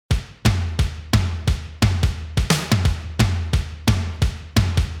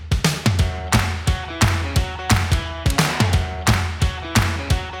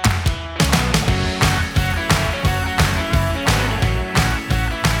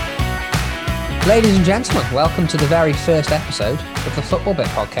Ladies and gentlemen, welcome to the very first episode of the Football Bit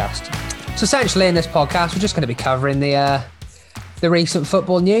podcast. So essentially in this podcast, we're just going to be covering the recent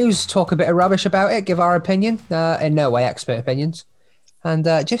football news, talk a bit of rubbish about it, give our opinion, in no way expert opinions, and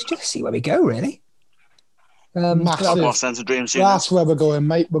just see where we go, really. Massive. More sense of dreams. That's where we're going,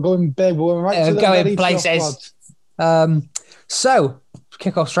 mate. We're going big. We're going right to the going very places. top, So,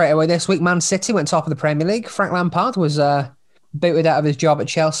 kick off straight away this week. Man City went top of the Premier League. Frank Lampard was booted out of his job at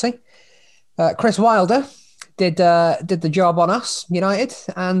Chelsea. Chris Wilder did the job on us, United.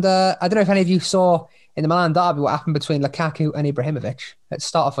 And I don't know if any of you saw in the Milan derby what happened between Lukaku and Ibrahimovic. Let's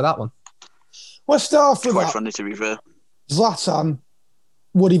start off with that one. Let's start off with Quite that. funny, to be fair. Zlatan,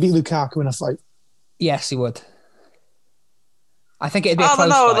 would he beat Lukaku in a fight? Yes, he would. I think it'd be a I close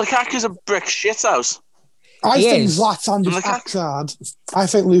don't know. fight. Lukaku's a brick shithouse. I He think is. Zlatan just acts hard. I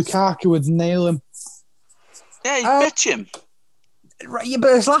think Lukaku would nail him. Yeah, you bitch him. Right, yeah, but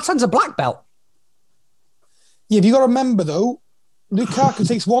Zlatan's a black belt. Yeah, but you got to remember, though, Lukaku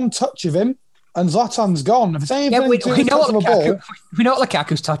takes one touch of him and Zlatan's gone. If it's anything Yeah, we know what touch of a ball, we know what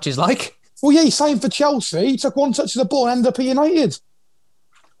Lukaku's touch is like. well, yeah, he signed for Chelsea. He took one touch of the ball and ended up at United.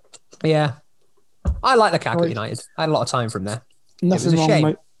 Yeah. I like Lukaku at Right. United. I had a lot of time from there. Nothing a wrong, shame.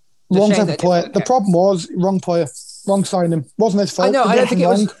 mate. It's a Wrong shame type that of it player. didn't The work out. problem was wrong player, wrong signing. Wasn't his fault. I know. He I did don't think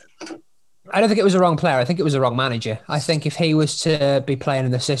everything I don't think it was the wrong player. I think it was the wrong manager. I think if he was to be playing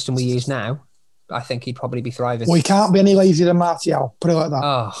in the system we use now, I think he'd probably be thriving. Well, he can't be any lazier than Martial. Put it like that.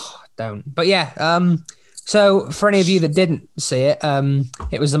 Oh, don't. But yeah, so for any of you that didn't see it,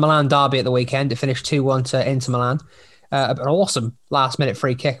 it was the Milan derby at the weekend. It finished 2-1 to Inter Milan. An awesome last-minute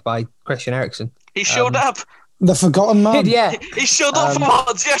free kick by Christian Eriksen. He showed up. The forgotten man. Yeah, He showed up for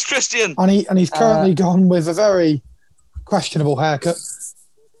odds. Yes, Christian. And he's currently gone with a very questionable haircut.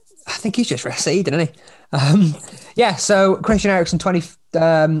 I think he's just receding, isn't he? Yeah, so Christian Eriksen,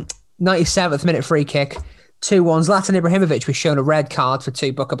 97th minute free kick, 2-1. Zlatan Ibrahimovic was shown a red card for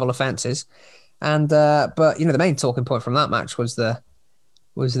 2 bookable offences. And but the main talking point from that match was the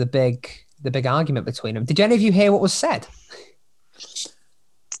big argument between them. Did any of you hear what was said?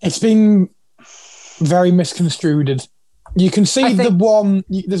 It's been very misconstrued. You can see there's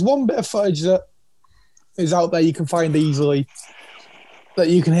one bit of footage that is out there you can find easily that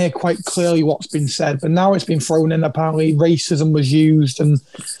you can hear quite clearly what's been said, but now it's been thrown in. Apparently racism was used and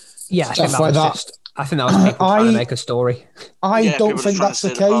Yeah, I think stuff that like was that. I think that was people trying to make a story. I Yeah, don't people think trying that's to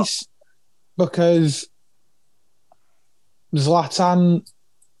the say the part. case because Zlatan,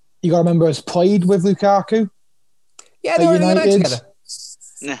 you got to remember, has played with Lukaku. Yeah, they were in the night United. together.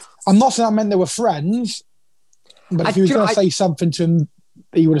 Yeah. I'm not saying that meant they were friends, but if he was going to say something to him,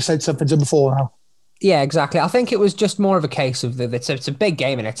 he would have said something to him before now. Yeah, exactly. I think it was just more of a case of it's a big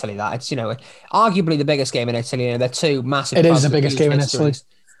game in Italy. That it's arguably the biggest game in Italy. They're two massive. It is clubs the with biggest huge game in histories.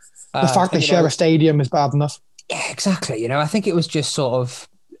 Italy. The fact they share a stadium is bad enough. Yeah, exactly. I think it was just sort of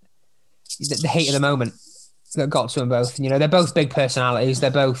the heat of the moment that got to them both. They're both big personalities. They're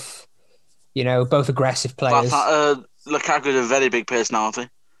both, both aggressive players. Lukaku is a very big personality.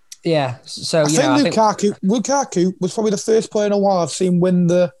 Yeah. So, I think Lukaku was probably the first player in a while I've seen win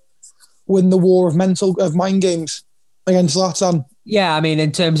the war of mind games against Zlatan. Yeah, I mean,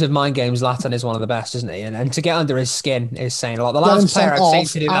 in terms of mind games, Zlatan is one of the best, isn't he? And to get under his skin is saying a lot. The last player I've seen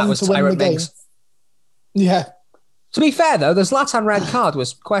to do that was Tyrone Mings. Yeah. To be fair, though, the Zlatan red card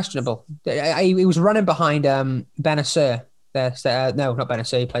was questionable. He was running behind Benacer. No, not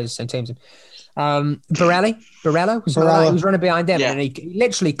Benacer. He plays the same team as him. Barella was Barella. He was running behind him, Yeah. and he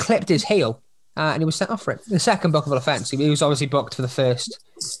literally clipped his heel, and he was sent off for it. The second bookable offence. He was obviously booked for the first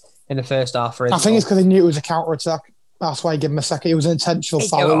half. For his I think it's because he knew it was a counter attack. That's why he gave him a second. It was an intentional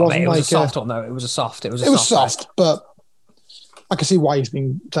foul. Oh, It wasn't mate, it was like a soft one, though. It was a soft. it was soft, but I can see why he's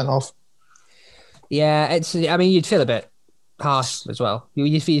been sent off. Yeah, you'd feel a bit harsh as well.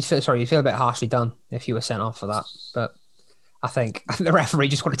 You'd feel a bit harshly done if you were sent off for that. But I think the referee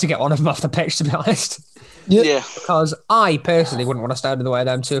just wanted to get one of them off the pitch, to be honest. Yep. Yeah. Because I personally wouldn't want to stand in the way of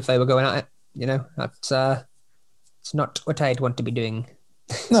them two if they were going at it. That's it's not what I'd want to be doing.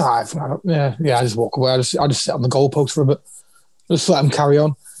 No, I just walk away. I just sit on the goalpost for a bit. Just let him carry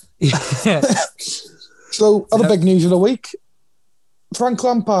on. So, other big news of the week. Frank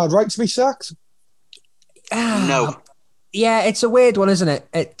Lampard, right to be sacked? No. Yeah, it's a weird one, isn't it?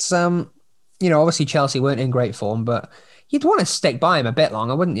 It's obviously Chelsea weren't in great form, but you'd want to stick by him a bit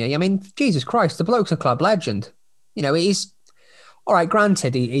longer, wouldn't you? I mean, Jesus Christ, the bloke's a club legend. He's all right.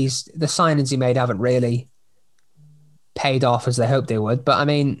 Granted, he's the signings he made haven't really paid off as they hoped they would, but I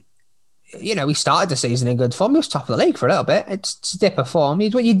mean, he started the season in good form. He was top of the league for a little bit. It's a dip of form.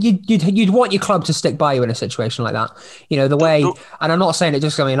 You'd want your club to stick by you in a situation like that. The way, and I'm not saying it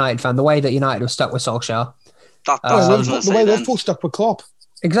just because I'm a United fan, the way that United was stuck with Solskjaer. The way Liverpool stuck with Klopp.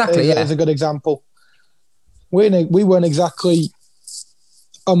 Exactly, is a good example. We weren't exactly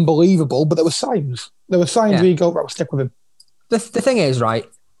unbelievable, but there were signs. There were signs where you go, right, we'll stick with him. The thing is, right,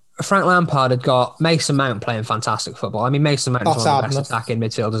 Frank Lampard had got Mason Mount playing fantastic football. I mean, Mason Mount is one of the best attacking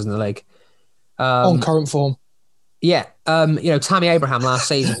midfielders in the league. On current form. Yeah. Tammy Abraham last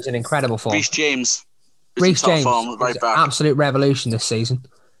season was in incredible form. Reece James form, right back. Absolute revolution this season.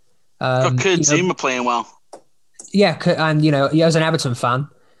 Got Kurt Zuma playing well. Yeah, and as an Everton fan.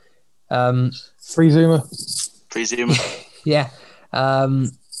 Free Zuma. Yeah.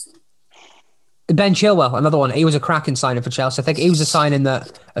 Ben Chilwell, another one. He was a cracking signing for Chelsea. I think he was a signing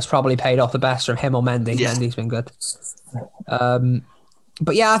that has probably paid off the best from him or Mendy. Yeah. Mendy's been good.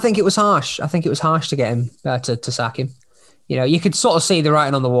 But yeah, I think it was harsh. I think it was harsh to get him to sack him. You could sort of see the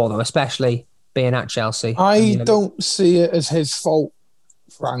writing on the wall, though, especially being at Chelsea. I don't see it as his fault,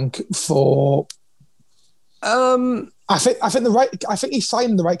 Frank. For I think he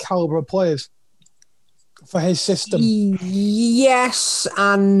signed the right caliber of players for his system. Yes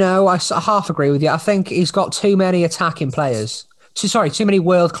and no. I half agree with you. I think he's got too many attacking players. Too many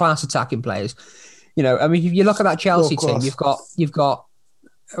world-class attacking players. I mean, if you look at that Chelsea team, you've got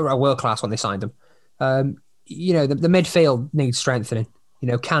a world-class when they signed them. The midfield needs strengthening.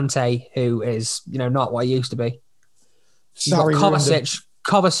 Kante, who is, not what he used to be. You've got Kovacic.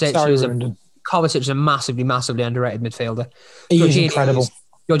 Kovacic is a massively, massively underrated midfielder. He's incredible.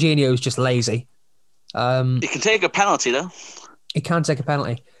 Jorginho's just lazy. He can take a penalty, though. He can take a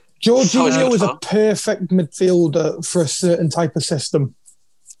penalty. Jorginho is a perfect midfielder for a certain type of system.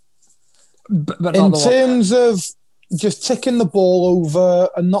 But in terms of just ticking the ball over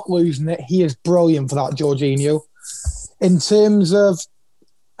and not losing it, he is brilliant for that, Jorginho. In terms of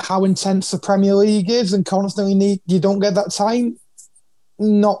how intense the Premier League is and constantly you don't get that time,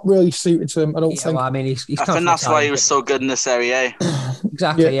 not really suited to him, I don't think. Well, I mean, he's I think that's why he was so good in the Serie A.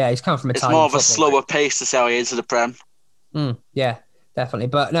 Exactly, yeah. He's come from Italian. It's more of a football, slower pace to Serie A to the Prem. Yeah, definitely.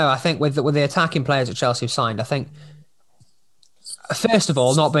 But no, I think with the attacking players that Chelsea have signed, I think, first of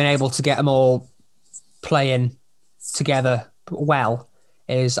all, not being able to get them all playing together well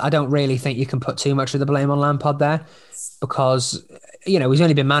is, I don't really think you can put too much of the blame on Lampard there, because, he's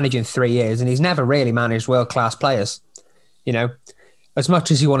only been managing 3 years and he's never really managed world-class players. As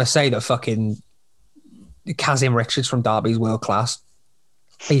much as you want to say that fucking Kazim Richards from Derby is world-class,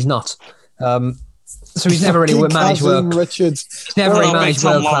 he's not. So he's never really managed world-class players. Never really managed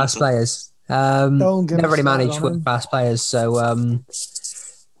world-class players. So,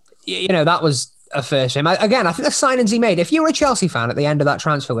 that was a first for him. Again, I think the signings he made, if you were a Chelsea fan at the end of that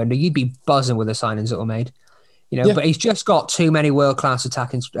transfer window, you'd be buzzing with the signings that were made. But he's just got too many world-class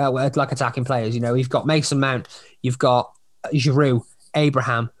attacking players. You've got Mason Mount, you've got Giroud,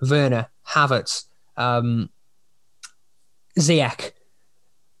 Abraham, Werner, Havertz, Ziyech,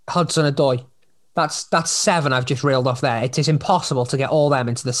 Hudson-Odoi. That's 7 I've just reeled off there. It is impossible to get all them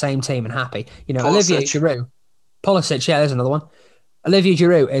into the same team and happy. Olivier Giroud. Pulisic, yeah, there's another one. Olivier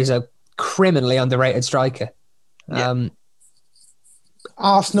Giroud is a criminally underrated striker. Yeah.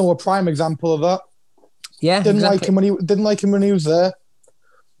 Arsenal, a prime example of that. Yeah, didn't like him when he was there.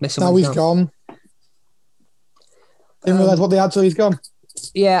 Now he's gone. Didn't realise what they had till he's gone.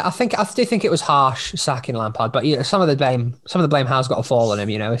 Yeah, I do think it was harsh sacking Lampard, but some of the blame has got to fall on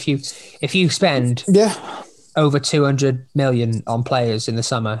him. If you spend over 200 million on players in the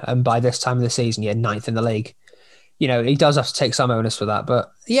summer, and by this time of the season you're 9th in the league, he does have to take some onus for that.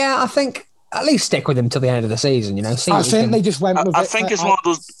 But yeah, I think at least stick with him till the end of the season. I think they just went with it. I think it's one of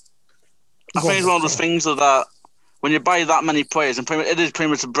those. I think it's one of those things that when you buy that many players, and it is pretty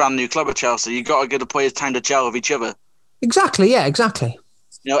much a brand new club at Chelsea, you got to give the players time to gel with each other. Exactly. Yeah. Exactly.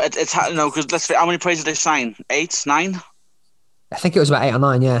 It's because let's say, how many players did they sign? 8, 9? I think it was about 8 or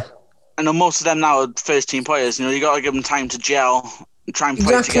 9. Yeah. I know most of them now are first team players. You got to give them time to gel and try and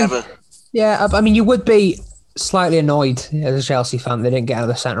play together. Yeah. I mean, you would be slightly annoyed as a Chelsea fan they didn't get out of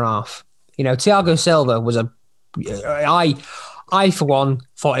the centre half. Thiago Silva was I, for one,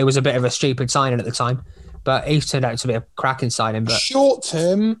 thought it was a bit of a stupid signing at the time, but he's turned out to be a cracking signing. But short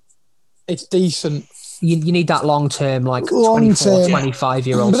term, it's decent. You need that long term, like 24,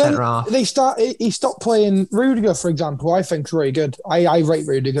 25-year-old centre half. He stopped playing Rudiger, for example. I think is really good. I rate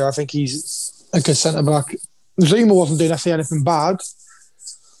Rudiger. I think he's a good centre back. Zuma wasn't doing anything bad.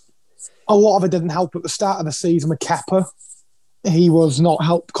 A lot of it didn't help at the start of the season with Kepa. He was not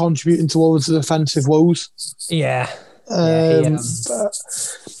contributing towards the defensive woes. Yeah. I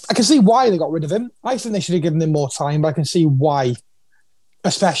I can see why they got rid of him. I think they should have given him more time, but I can see why,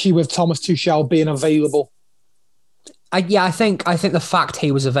 especially with Thomas Tuchel being available. I think the fact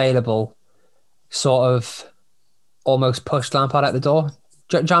he was available sort of almost pushed Lampard out the door.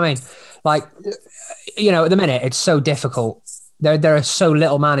 Do you know what I mean? Like, at the minute, it's so difficult. There are so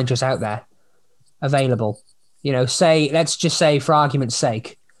little managers out there available. Let's just say, for argument's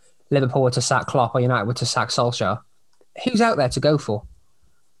sake, Liverpool were to sack Klopp or United were to sack Solskjaer. Who's out there to go for?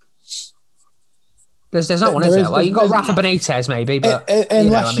 There's no one, is there? Well, you've got Rafa Benitez, maybe, but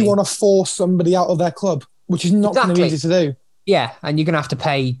unless you want to force somebody out of their club, which is not going to be easy to do. Yeah, and you're going to have to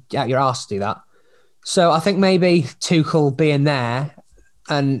pay out your arse to do that. So I think maybe Tuchel being there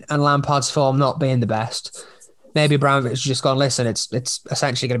and Lampard's form not being the best, maybe Abramovich has just gone, listen, it's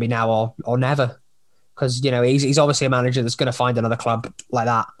essentially going to be now or never. Because, he's obviously a manager that's going to find another club like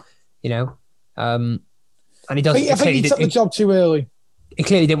that, and he doesn't. I think he took the job too early. He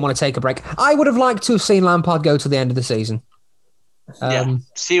clearly didn't want to take a break. I would have liked to have seen Lampard go to the end of the season.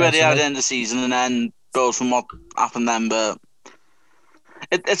 See where they are at the end of the season and then build from what happened then. But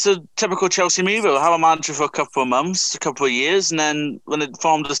it's a typical Chelsea move. We'll have a manager for a couple of months, a couple of years, and then when the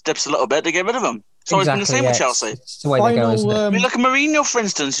form just dips a little bit, they get rid of him. It's always been the same with Chelsea. It's the way they go, isn't it? I mean, look at Mourinho, for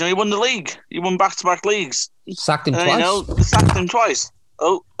instance. He won the league. He won back-to-back leagues. Sacked him twice. Sacked him twice.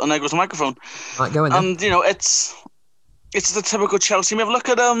 Oh, and there goes the microphone. Right, go in then. And, it's the typical Chelsea move. Look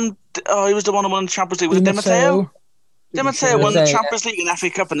at he was the one who won the Champions League. Was it Di Matteo? Di Matteo won the Champions League and FA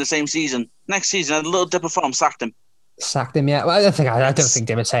Cup in the same season. Next season, a little dip of form, sacked him. Yeah. Well, I don't think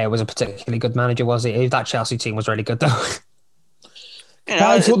Di Matteo was a particularly good manager, was he? That Chelsea team was really good, though.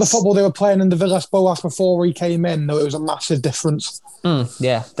 That's what the football they were playing in the Villas-Boas before he came in, though it was a massive difference. Yeah,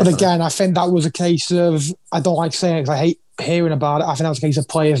 definitely. But again, I think that was a case of, I don't like saying it because I hate hearing about it. I think that was a case of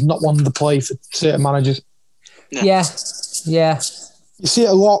players not wanting to play for certain managers. Yeah. You see it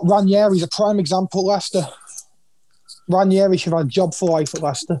a lot. Ranieri's a prime example at Leicester. Ranieri should have had a job for life at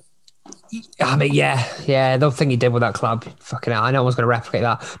Leicester. I mean, yeah. The thing he did with that club, fucking hell, I know one's going to replicate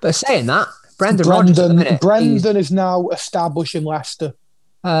that. But saying that, Brendan Rodgers at the minute, Brendan is now established in Leicester.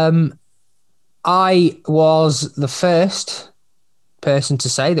 I was the first person to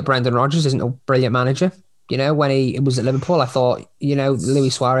say that Brendan Rodgers isn't a brilliant manager. When he was at Liverpool, I thought,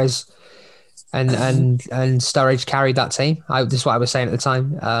 Luis Suarez and Sturridge carried that team. This is what I was saying at the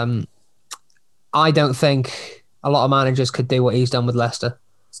time. I don't think a lot of managers could do what he's done with Leicester.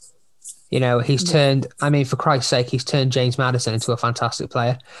 He's turned, for Christ's sake, he's turned James Maddison into a fantastic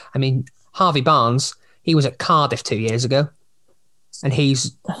player. Harvey Barnes, he was at Cardiff 2 years ago, and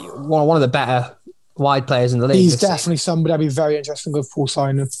he's one of the better wide players in the league. He's definitely somebody I'd be very interested in full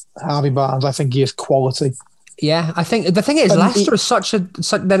signing. Harvey Barnes, I think he is quality. Yeah, I think the thing is, Leicester is such an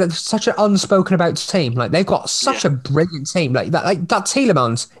unspoken about team. Like, they've got such a brilliant team. Like that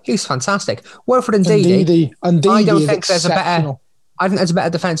Tielemans, he's fantastic. Wilfred Ndidi, I don't think there's a better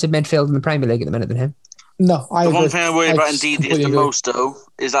defensive midfield in the Premier League at the minute than him. No, the one thing I worry about Ndidi is the most, though,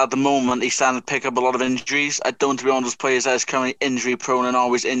 is that at the moment he's starting to pick up a lot of injuries. I don't want to be one of those players that is currently injury prone and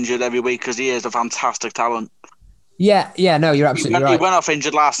always injured every week, because he is a fantastic talent. Yeah, no, you're absolutely right. He went off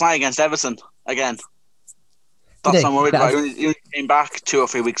injured last night against Everton again. That's what I'm worried about. He came back 2 or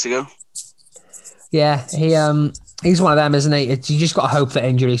 3 weeks ago. Yeah, he's one of them, isn't he? You just got to hope that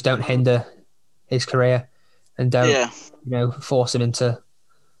injuries don't hinder his career and don't force him into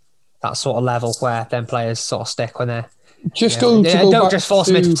that sort of level where then players sort of stick when they're don't just force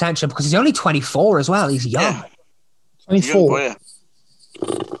him into potential, because he's only 24 as well. He's young. Yeah. 24.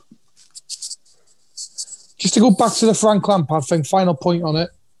 Just to go back to the Frank Lampard thing, final point on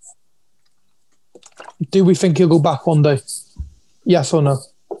it. Do we think he'll go back one day? Yes or no?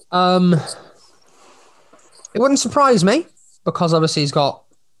 It wouldn't surprise me, because obviously he's got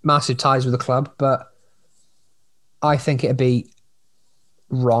massive ties with the club, but I think it'd be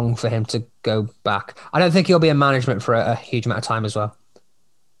wrong for him to go back. I don't think he'll be in management for a huge amount of time as well.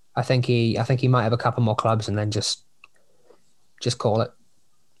 I think he might have a couple more clubs and then just call it.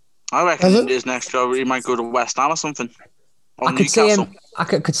 I reckon his next job he might go to West Ham or something. Or I could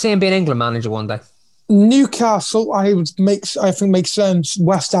see him being England manager one day. Newcastle, I think makes sense.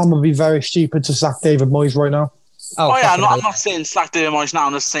 West Ham would be very stupid to sack David Moyes right now. Oh yeah, I'm not saying sack David Moyes now.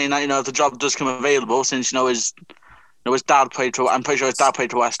 I'm just saying that if the job does come available, since his dad played for. I'm pretty sure his dad played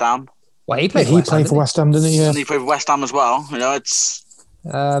for West Ham. Well, he played for West Ham, didn't he? Yeah. And he played for West Ham as well. It's.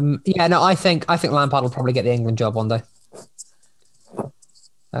 I think Lampard will probably get the England job one day.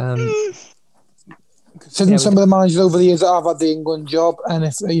 Considering some of the managers over the years that have had the England job, and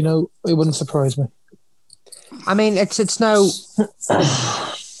if it wouldn't surprise me. I mean, it's no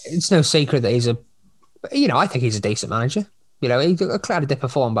secret that he's I think he's a decent manager. You know, he clearly did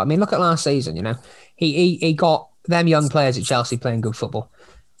perform, but I mean, look at last season. You know, he got them young players at Chelsea playing good football.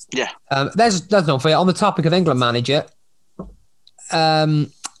 Yeah. There's no for you. On the topic of England manager,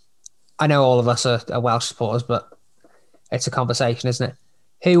 I know all of us are Welsh supporters, but it's a conversation, isn't it?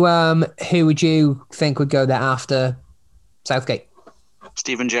 Who would you think would go there after Southgate?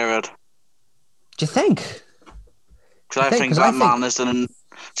 Steven Gerrard. Do you think? Because I think that man has done.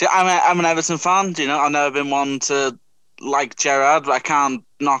 See, I'm an Everton fan. You know, I've never been one to like Gerrard, but I can't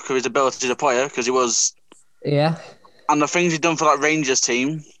knock his ability as a player because he was. Yeah. And the things he's done for that Rangers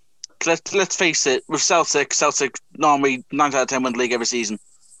team. Let's face it, with Celtic normally 9 out of 10 win the league every season.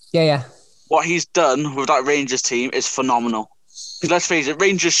 Yeah. What he's done with that Rangers team is phenomenal. Because let's face it,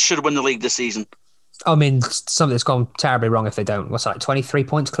 Rangers should win the league this season. I mean, something's gone terribly wrong if they don't. What's that? 23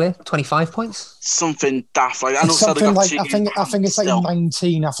 points clear? 25 points? Something daft. Like I know something like I think it's like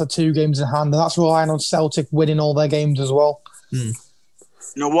 19 after 2 games in hand, and that's relying on Celtic winning all their games as well. You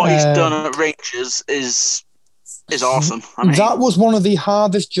know what he's done at Rangers is awesome. I mean, that was one of the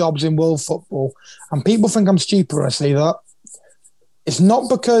hardest jobs in world football, and people think I'm stupid when I say that. It's not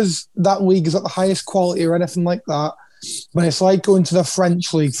because that league is at the highest quality or anything like that, but it's like going to the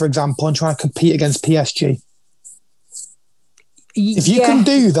French league, for example, and trying to compete against PSG. If you can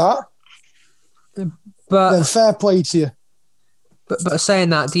do that, then fair play to you. But saying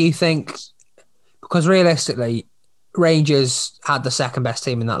that, do you think, because realistically, Rangers had the second best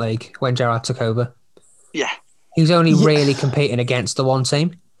team in that league when Gerrard took over? Yeah. He was only really competing against the one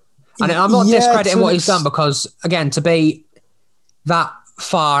team. And I'm not discrediting what he's done because, again, to be that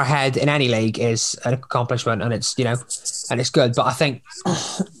far ahead in any league is an accomplishment and it's, you know, and it's good. But I think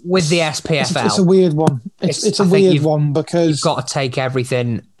with the SPFL... It's a weird one. It's a weird one because... You've got to take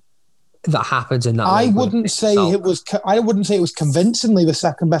everything that happens in that league. I wouldn't say it was convincingly the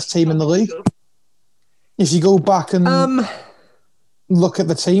second best team in the league. If you go back and look at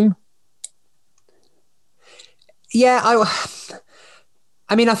the team. Yeah,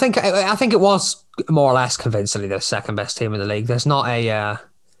 I mean, I think it was more or less convincingly the second best team in the league. There's not a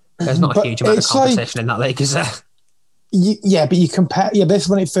huge amount of competition in that league, is there? Yeah, but you compare. Yeah, this is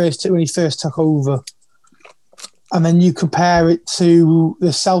when he first took over, and then you compare it to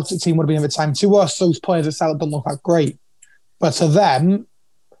the Celtic team would have been at the time. To us, those players at Celtic don't look that great, but to them,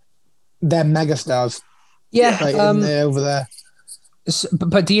 they're megastars. Yeah, over there.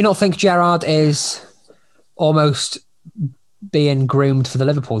 But do you not think Gerrard is almost being groomed for the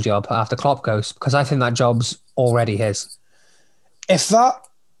Liverpool job after Klopp goes? Because I think that job's already his. If that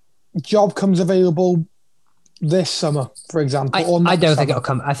job comes available this summer, for example, I don't think it'll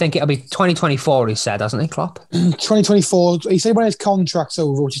come. I think it'll be 2024, he said, hasn't he, Klopp? 2024. He said when his contract's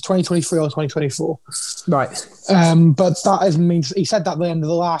over, which is 2023 or 2024. Right. But that means he said that at the end of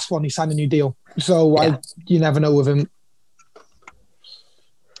the last one, he signed a new deal. So you never know with him.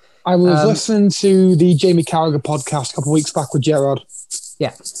 I was listening to the Jamie Carragher podcast a couple of weeks back with Gerrard.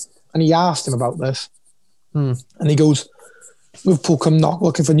 Yeah. And he asked him about this. And he goes, Liverpool come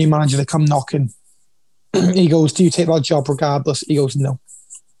looking for a new manager, they come knocking. He goes, do you take that job regardless? He goes, no.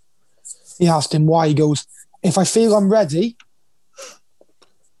 He asked him why. He goes, if I feel I'm ready,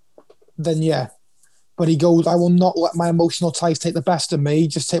 then yeah. But he goes, I will not let my emotional ties take the best of me.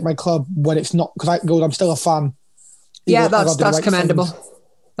 Just take my club when it's not, because I'm still a fan. That's commendable.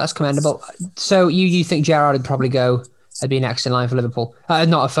 That's commendable. So you think Gerrard would probably go and be next in line for Liverpool?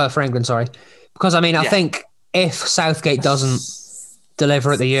 Not for England, sorry. Because, I mean, I think if Southgate doesn't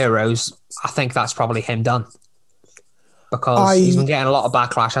deliver at the Euros, I think that's probably him done. Because he's been getting a lot of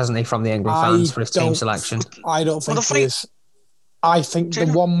backlash, hasn't he, from the England fans for his team selection. I don't think he is. I think the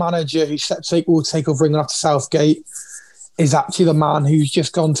one manager who will take over England after Southgate is actually the man who's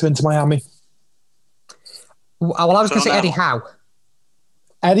just gone to Inter Miami. Well, I was going to say Eddie Howe.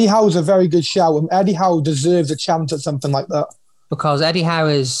 Eddie Howe's a very good shout, and Eddie Howe deserves a chance at something like that. Because Eddie Howe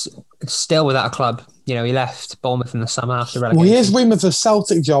is still without a club. You know, he left Bournemouth in the summer after relegation. Well, he is waiting for the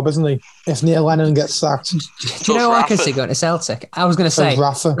Celtic job, isn't he? If Neil Lennon gets sacked. Do you know I could see going to Celtic? I was going to say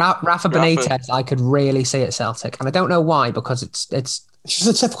Rafa Benitez. I could really see at Celtic, and I don't know why, because it's just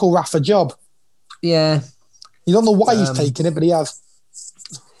a typical Rafa job. Yeah, you don't know why he's taking it, but he has.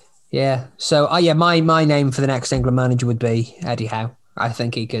 Yeah. So, my name for the next England manager would be Eddie Howe. I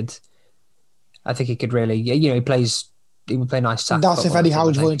think he could really. You know, he would play nice tackle. That's if Eddie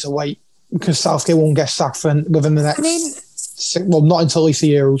Howe's willing to wait, because Southgate won't get sacked within the next. Not until he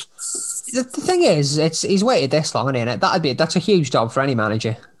sees Euros. The thing is, he's waited this long, isn't it? That's a huge job for any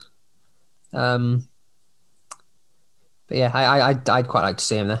manager. But yeah, I'd quite like to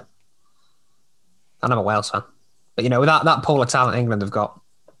see him there. And I'm a Wales fan, but you know, with that pool of talent England have got,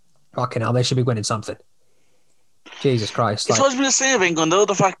 fucking hell, they should be winning something. Jesus Christ. It's always been the same with England, though,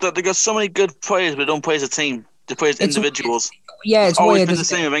 the fact that they got so many good players, but they don't play as a team. They play as individuals. It's always weird, been the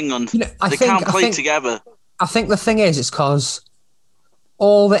same with England. They can't play together. I think the thing is, it's because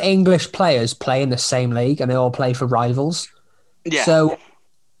all the English players play in the same league and they all play for rivals. Yeah. So,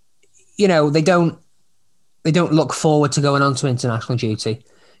 they don't look forward to going on to international duty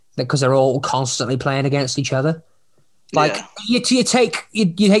because they're all constantly playing against each other. Like, you take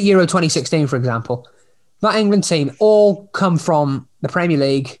Euro 2016, for example. That England team all come from the Premier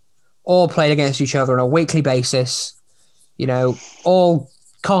League, all played against each other on a weekly basis, all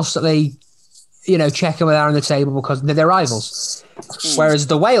constantly, checking where they're on the table because they're rivals. Whereas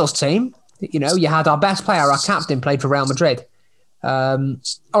the Wales team, you had our best player, our captain, played for Real Madrid. All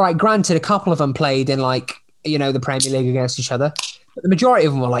right, granted, a couple of them played in the Premier League against each other. But the majority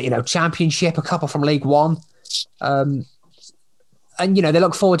of them were Championship, a couple from League One. And, they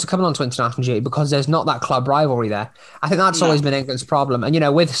look forward to coming on to international duty because there's not that club rivalry there. I think that's always been England's problem.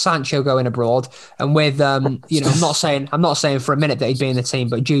 And, with Sancho going abroad and with, I'm not saying for a minute that he'd be in the team,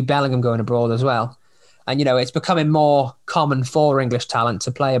 but Jude Bellingham going abroad as well. And, it's becoming more common for English talent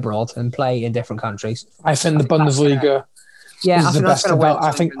to play abroad and play in different countries. I think the Bundesliga is the best.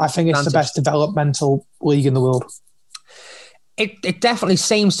 I think it's the best developmental league in the world. It definitely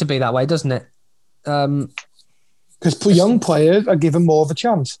seems to be that way, doesn't it? Because young players are given more of a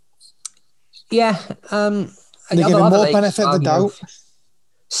chance. Yeah. They're given more benefit of the doubt.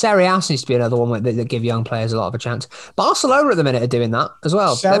 Serie A seems to be another one that give young players a lot of a chance. Barcelona at the minute are doing that as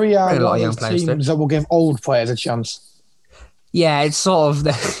well. Serie A are a lot of young players that will give old players a chance. Yeah, it's sort of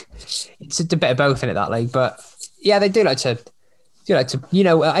it's a bit of both in that league, but yeah, they do like to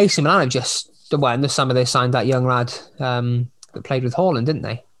AC Milan have just in the summer they signed that young lad that played with Haaland, didn't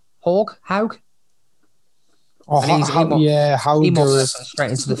they? Haug? Oh, he moved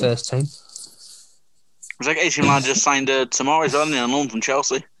straight into the first team. It's like AC Milan just signed Tomori on loan from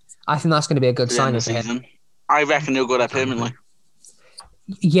Chelsea. I think that's going to be a good signing for him. I reckon he'll go there permanently.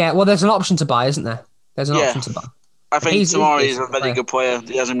 Yeah, well, there's an option to buy, isn't there? There's an option to buy. I think Tomori is a very good player.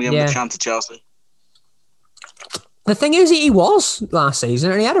 He hasn't been given a chance at Chelsea. The thing is, he was last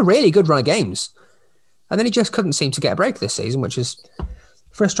season, and he had a really good run of games. And then he just couldn't seem to get a break this season, which is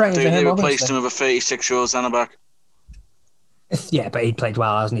frustrating for him. They replaced him with a 36-year-old centre-back. Yeah, but he played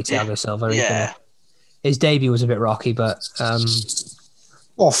well, hasn't he, Thiago Silva? Yeah. His debut was a bit rocky, but...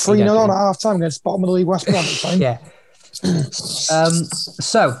 3-0 on at half-time against bottom of the league West Brom. Yeah.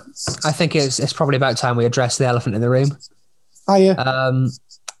 So, I think it's probably about time we address the elephant in the room. Oh, yeah.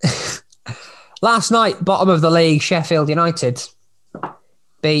 Last night, bottom of the league, Sheffield United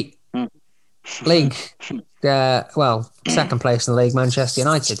beat league, second place in the league, Manchester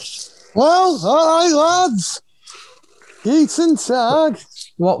United. Well, all right, lads. Eat and tag.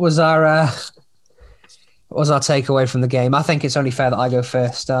 What was our takeaway from the game? I think it's only fair that I go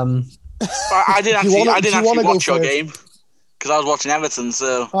first. I didn't actually watch your game because I was watching Everton,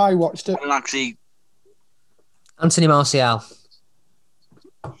 so I watched it. I didn't actually. Anthony Martial.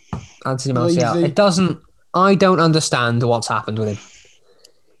 I don't understand what's happened with him.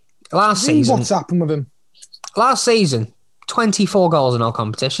 What's happened with him? Last season, 24 goals in all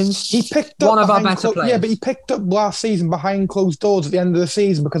competitions. He picked up one of our better players. Yeah, but he picked up last season behind closed doors at the end of the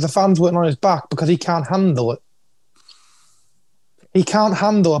season because the fans weren't on his back because he can't handle it. He can't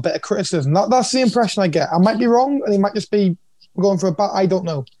handle a bit of criticism. That's the impression I get. I might be wrong, and he might just be going for a bat. I don't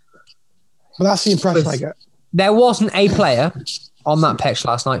know. But that's the impression I get. There wasn't a player on that pitch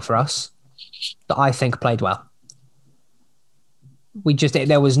last night for us that I think played well.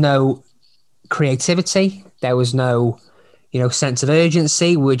 There was no creativity. There was no, sense of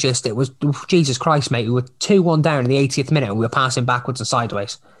urgency. It was Jesus Christ, mate. We were 2-1 down in the 80th minute and we were passing backwards and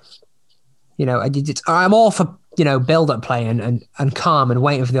sideways. I'm all for, build-up play and calm and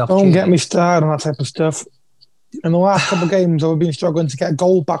waiting for the opportunity. Don't get me started on that type of stuff. In the last couple of games, we've been struggling to get a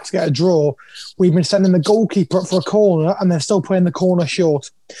goal back, to get a draw. We've been sending the goalkeeper up for a corner, and they're still playing the corner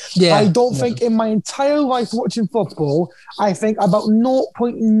short. Yeah, I don't think in my entire life watching football, I think about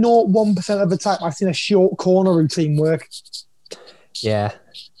 0.01% of the time I've seen a short corner routine work. Yeah,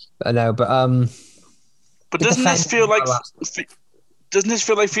 I know, but doesn't this feel like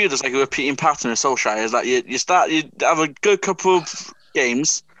for you just like a repeating pattern of Solskjaer? Is that you have a good couple of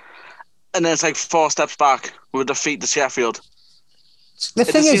games, and then it's like 4 steps back with a defeat to Sheffield. The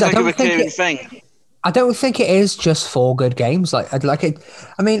thing is, I don't think it is just 4 good games. I'd like it.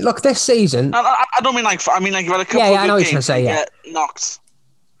 I mean, look, this season. I don't mean like. I mean like you've had a couple of good games and get knocked.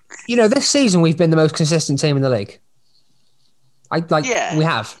 This season we've been the most consistent team in the league. We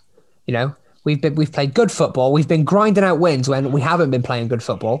have. We've played good football. We've been grinding out wins when we haven't been playing good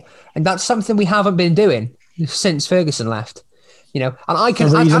football, and that's something we haven't been doing since Ferguson left. And I can,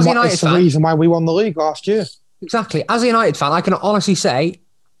 it's the reason why we won the league last year. Exactly. As a United fan, I can honestly say,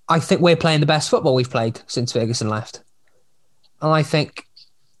 I think we're playing the best football we've played since Ferguson left. And I've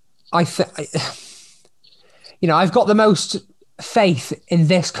got the most faith in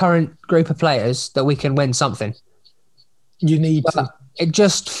this current group of players that we can win something. You need to. It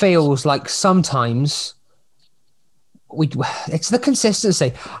just feels like sometimes it's the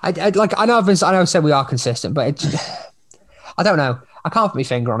consistency. I know I said we are consistent, but I don't know. I can't put my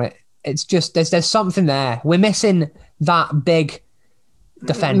finger on it. It's just there's something there. We're missing that big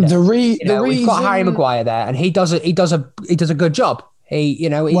defender. We've got Harry Maguire there, and he does a good job. He's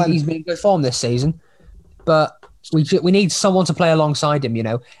been in good form this season, but we need someone to play alongside him.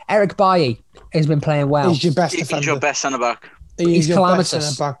 Eric Bailly has been playing well. He's your best defender. He's your best centre back. He's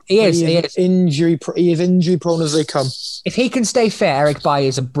calamitous. He is injury prone as they come. If he can stay fit, Eric Bailly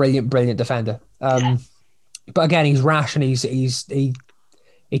is a brilliant defender. But again, he's rash and he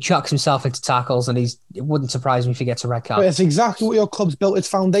chucks himself into tackles, and it wouldn't surprise me if he gets a red card. But it's exactly what your club's built its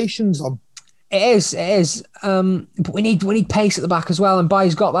foundations on. It is. But we need pace at the back as well, and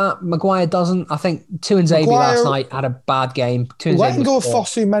Bailly's got that. Maguire doesn't. I think Tuanzebe last night had a bad game. Letting go of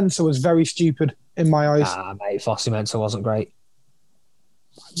Fosu Mensah was very stupid in my eyes. Mate, Fosu Mensah wasn't great.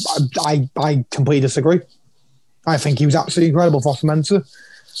 I completely disagree. I think he was absolutely incredible, Fosu Mensah.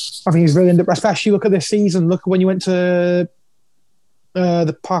 I think he's brilliant, especially look at this season. Look at when you went to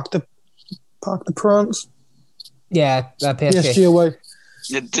the Parc de France. Yeah, PSG. PSG away.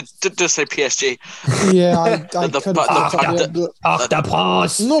 Yeah, just say PSG. Yeah, I couldn't. Parc de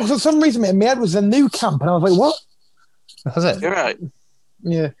France. No, for some reason, in my head was a new camp, and I was like, what? Was it? You're right.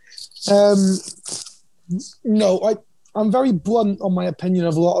 Yeah. No, I'm very blunt on my opinion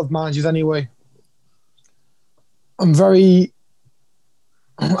of a lot of managers anyway. I'm more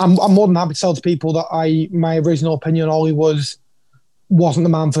than happy to tell to people that my original opinion on Ollie wasn't the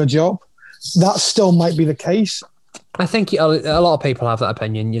man for the job. That still might be the case. I think a lot of people have that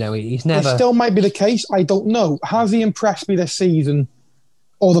opinion. He's never. It still might be the case. I don't know. Has he impressed me this season,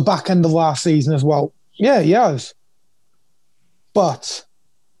 or the back end of last season as well? Yeah, he has. But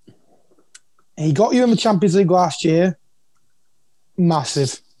he got you in the Champions League last year.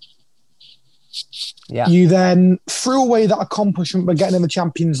 Massive. Yeah. You then threw away that accomplishment by getting in the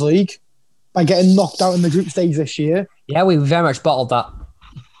Champions League, by getting knocked out in the group stage this year. Yeah, we very much bottled that.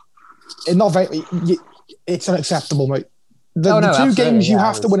 It's unacceptable, mate. The two games you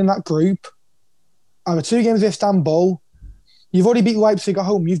have to win in that group are the 2 games of Istanbul. You've already beat Leipzig at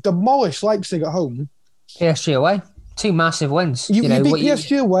home. You've demolished Leipzig at home. PSG away. 2 massive wins. You beat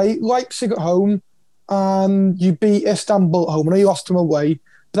PSG away, Leipzig at home, and you beat Istanbul at home. I know you lost them away,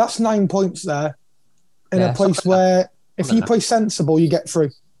 but that's 9 points there in a place where if you play sensible, you get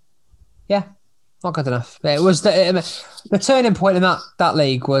through. Yeah, not good enough. It was the turning point in that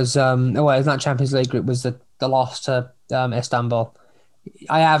league was in that Champions League group was the loss to Istanbul.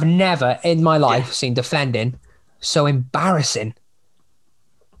 I have never in my life seen defending so embarrassing.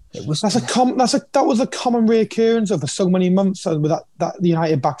 It was that was a common reoccurrence over so many months with that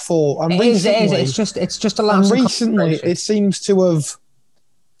United back four. And it is. It's just a last. And recently, it seems to have.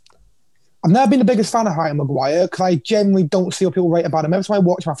 I've never been the biggest fan of Harry Maguire because I generally don't see what people write about him. Every time I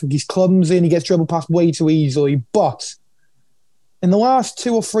watch him, I think he's clumsy and he gets dribbled past way too easily. But in the last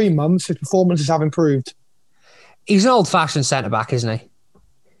 2 or 3 months, his performances have improved. He's an old-fashioned centre-back, isn't he?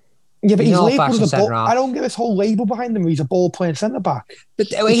 Yeah, but he's labelled as a ball. I don't get this whole label behind him. He's a ball-playing centre-back. But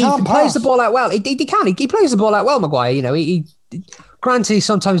he plays the ball out well. He can. He plays the ball out well, Maguire. He granted, he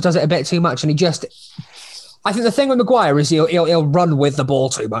sometimes does it a bit too much, and he just... I think the thing with Maguire is he'll run with the ball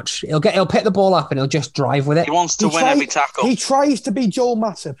too much. He'll pick the ball up and he'll just drive with it. He wants to win every tackle. He tries to be Joel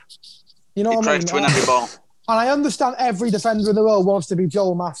Matip. You know what I mean? He tries to win every ball. And I understand every defender in the world wants to be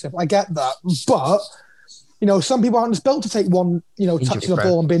Joel Matip. I get that. But, some people aren't just built to take one, touch of the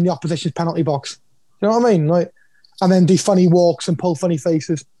ball and be in the opposition's penalty box. You know what I mean? Like, and then do funny walks and pull funny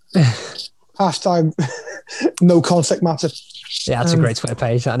faces. Hashtag no contact Matip. Yeah, that's a great Twitter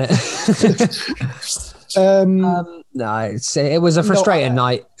page, isn't it? No, it was a frustrating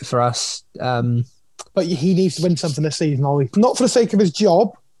night for us. But he needs to win something this season, Ollie. Not for the sake of his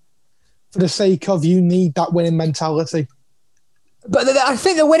job, for the sake of you need that winning mentality. But I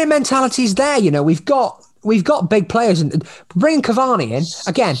think the winning mentality is there. We've got big players, and bringing Cavani in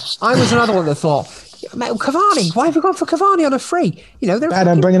again. I was another one that thought, Cavani. Why have we gone for Cavani on a free? There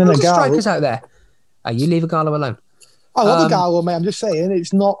are bringing in a strikers out there. You leave Ighalo alone. I love Ighalo, mate. I'm just saying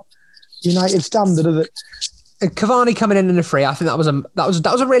it's not United standard, is it? Cavani coming in a free, I think that was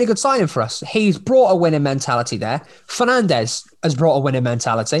a really good signing for us. He's brought a winning mentality there. Fernandes has brought a winning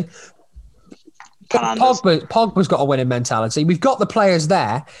mentality. Pogba's got a winning mentality. We've got the players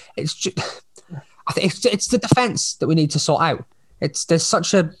there. It's just, I think it's the defense that we need to sort out. There's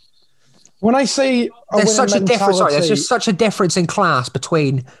such a difference. There's just such a difference in class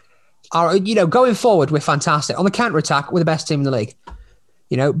between our. Going forward, we're fantastic. On the counter attack, we're the best team in the league.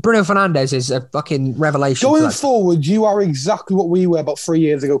 Bruno Fernandes is a fucking revelation. Going forward, you are exactly what we were about 3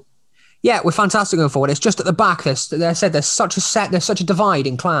 years ago. Yeah, we're fantastic going forward. It's just at the back. There's such a divide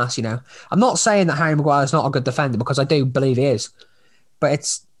in class. I'm not saying that Harry Maguire is not a good defender, because I do believe he is,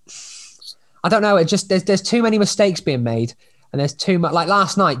 but I don't know. It just there's too many mistakes being made, and there's too much. Like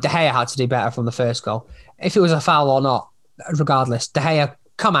last night, De Gea had to do better from the first goal. If it was a foul or not, regardless, De Gea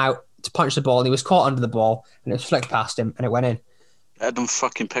come out to punch the ball, and he was caught under the ball, and it was flicked past him, and it went in. Adam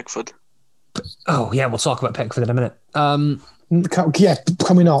fucking Pickford. Oh yeah, we'll talk about Pickford in a minute.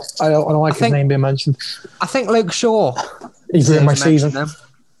 Can we not? I don't like his name being mentioned. I think Luke Shaw. He's ruined my season.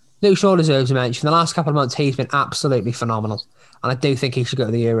 Luke Shaw deserves a mention. The last couple of months, he's been absolutely phenomenal. And I do think he should go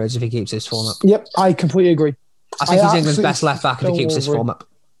to the Euros if he keeps his form up. Yep, I completely agree. I think he's England's best left back if he keeps his form up.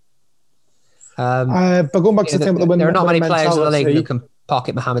 But going back to the thing about the there are not many players in the league who can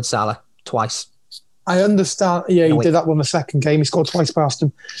pocket Mohamed Salah twice. I understand. Yeah, he did that one the second game. He scored twice past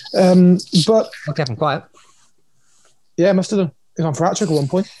him. But I kept him quiet. Yeah, must have done. He was on for hat trick at one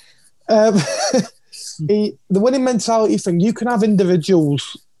point. The winning mentality thing, you can have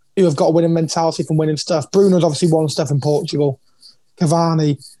individuals who have got a winning mentality from winning stuff. Bruno's obviously won stuff in Portugal.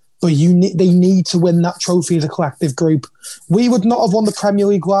 Cavani. But they need to win that trophy as a collective group. We would not have won the Premier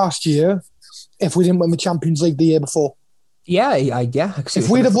League last year if we didn't win the Champions League the year before. Yeah. If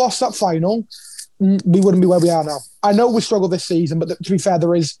we'd have lost that final, we wouldn't be where we are now. I know we struggled this season, but to be fair,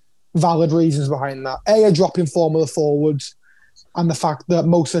 there is valid reasons behind that. A drop in form of the forwards, and the fact that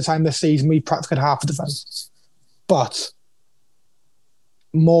most of the time this season we practically had half the defence. But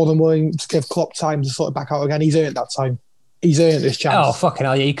more than willing to give Klopp time to sort it back out again. He's earned that time. He's earned this chance. Oh, fucking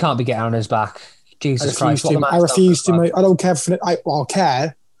hell, yeah, you can't be getting on his back. Jesus Christ. I refuse to, mate. I don't care. I'll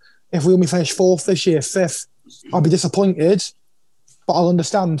care if we only finish 4th this year, 5th. I'll be disappointed, but I'll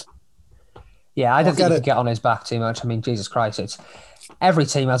understand. Yeah, I don't think you can get on his back too much. I mean, Jesus Christ, every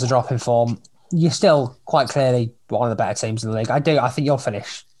team has a drop in form. You're still quite clearly one of the better teams in the league. I think you'll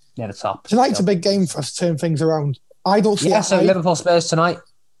finish near the top. Tonight's a big game for us to turn things around. I don't see so Liverpool Spurs tonight.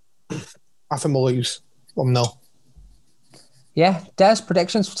 I think we'll lose 1-0. Yeah, Des,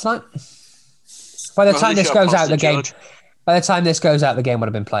 predictions for tonight? By the time this goes out, the game would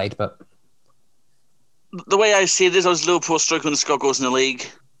have been played. But the way I see it is, I was Liverpool struggling to score goals in the league.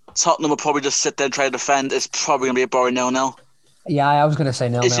 Tottenham will probably just sit there and try to defend. It's probably going to be a boring 0-0. Yeah, I was going to say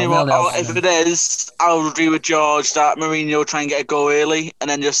 0-0. If it is, I'll agree with George that Mourinho will try and get a goal early and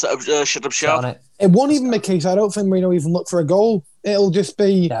then just shut up shop. It won't even be the case. I don't think Mourinho will even look for a goal. It'll just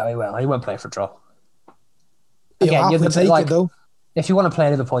be... No, he will. He won't play for a draw. Again, it, though. If you want to play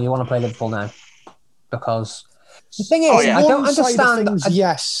Liverpool, you want to play Liverpool now. Because the thing is, I don't understand...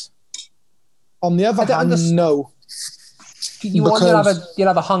 yes. On the other hand, no. You'll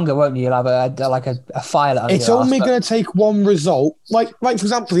have a hunger, won't you? You'll have a fire. It's only going to take one result. Like for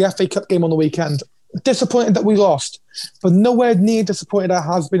example, the FA Cup game on the weekend. Disappointed that we lost, but nowhere near disappointed I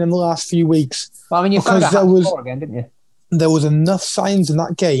has been in the last few weeks. Well, I mean, you found out before again, didn't you? There was enough signs in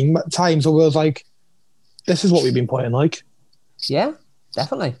that game at times where I was like, "This is what we've been playing like." Yeah,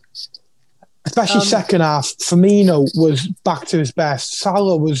 definitely. Especially second half. Firmino was back to his best.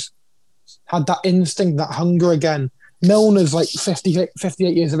 Salah had that instinct, that hunger again. Milner's like 58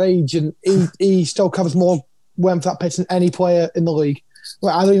 years of age, and he still covers more ground for that pitch than any player in the league.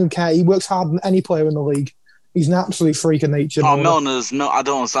 Well, I don't even care. He works harder than any player in the league. He's an absolute freak of nature. I don't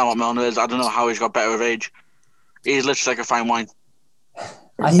understand what Milner is. I don't know how he's got better with age. He's literally like a fine wine.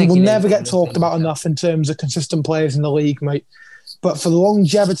 He will never get talked about enough in terms of consistent players in the league, mate. But for the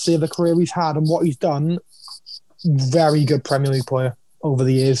longevity of the career he's had and what he's done, very good Premier League player over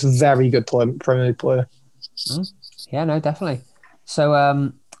the years. Very good Premier League player. Yeah, no, definitely. So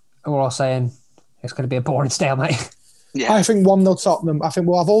we're all saying it's going to be a boring stalemate. Yeah. I think 1-0 Tottenham. I think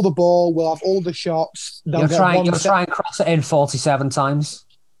we'll have all the ball, we'll have all the shots. You'll try and cross it in 47 times.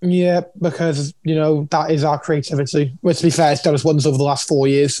 Yeah, because, that is our creativity. Which, to be fair, it's done us once over the last 4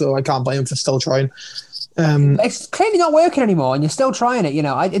 years, so I can't blame him for still trying. It's clearly not working anymore, and you're still trying it.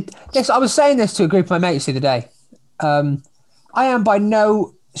 I was saying this to a group of my mates the other day. I am by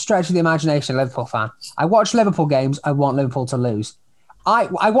no stretch of the imagination a Liverpool fan. I watch Liverpool games. I want Liverpool to lose.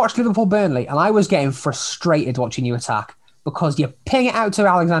 I watched Liverpool Burnley, and I was getting frustrated watching you attack because you ping it out to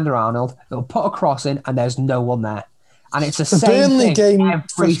Alexander-Arnold, they'll put a cross in, and there's no one there. And it's the same Burnley thing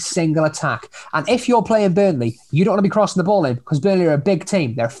every single attack. And if you're playing Burnley, you don't want to be crossing the ball in because Burnley are a big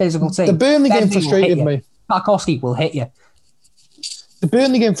team. They're a physical team. The Burnley game frustrated me. Tarkowski will hit you. The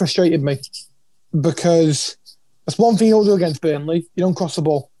Burnley game frustrated me because that's one thing you'll do against Burnley. You don't cross the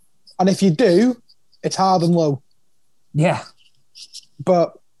ball. And if you do, it's hard and low. Yeah.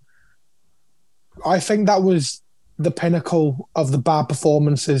 But I think that was the pinnacle of the bad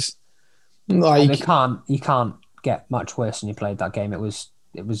performances. Like, you can't get much worse than you played that game. It was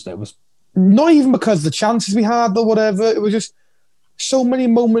not even because the chances we had or whatever. It was just so many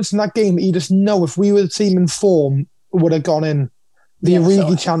moments in that game that you just know if we were the team in form, would have gone in. The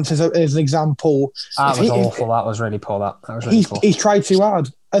Origi chances as an example. That was awful. That was really poor. That was really poor. He's tried too hard.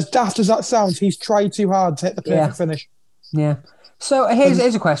 As daft as that sounds, he's tried too hard to hit the perfect finish. Yeah. So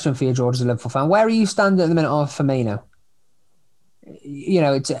here's a question for you, George, as a Liverpool fan. Where are you standing at the minute on Firmino? You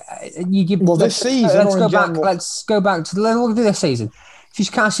know, this season. Let's go back to this season. If you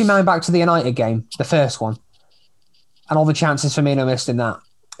cast your mind back to the United game, the first one, and all the chances Firmino missed in that,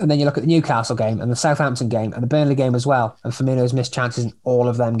 and then you look at the Newcastle game and the Southampton game and the Burnley game as well, and Firmino's missed chances in all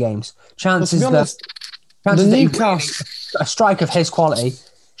of them games. Chances that a strike of his quality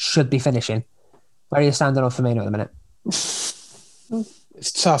should be finishing. Where are you standing on Firmino at the minute?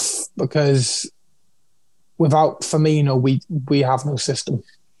 It's tough because without Firmino, we have no system.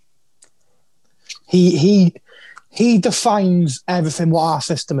 He defines everything what our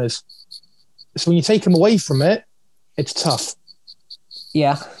system is. So when you take him away from it, it's tough.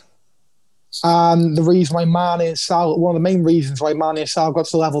 Yeah. And the reason why Mane and Salah, one of the main reasons why Mane and Salah got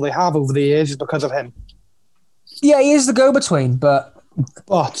to the level they have over the years is because of him. Yeah, he is the go-between, but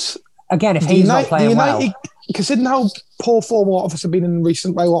again, if he's not playing well, considering how poor form a lot of us have been in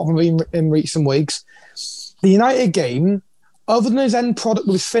recent weeks, the United game, other than his end product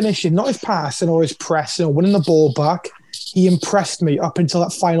with his finishing, not his passing or his pressing or winning the ball back, he impressed me up until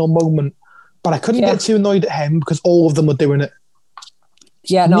that final moment. But I couldn't get too annoyed at him because all of them were doing it.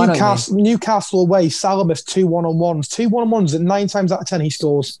 Yeah, no, Newcastle away, Salah missed 2 1-on-1s. 2 1-on-1s, and 9 times out of 10 he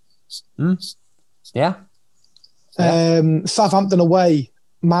scores. Yeah. Southampton away,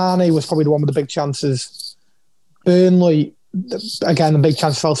 Mane was probably the one with the big chances. Burnley, again, the big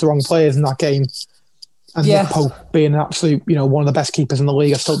chance fell to the wrong players in that game. And Nick Pope being an absolute, one of the best keepers in the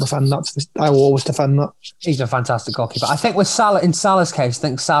league. I still defend that. I will always defend that. He's a fantastic goalkeeper. I think with Salah, in Salah's case, I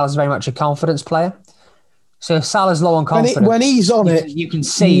think Salah's very much a confidence player. So if Salah's low on confidence, when he's on it, you can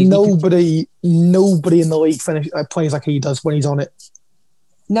see nobody in the league plays like he does when he's on it.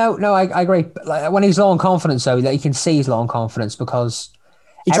 No, I agree. Like, when he's low on confidence, though, that you can see he's low on confidence because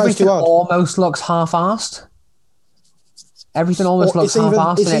everything almost looks half-assed. Everything almost looks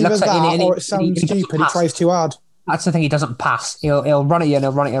half-assed, and it looks like it sounds stupid. He tries too hard. That's the thing. He doesn't pass. He'll run at you and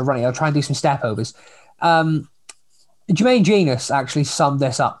he'll run at you and run at you. He'll try and do some step overs. Jermaine Genius actually summed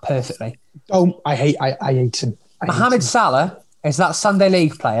this up perfectly. Oh, I hate him. Mohamed Salah is that Sunday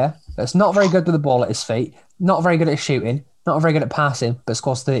League player that's not very good with the ball at his feet, not very good at shooting, not very good at passing, but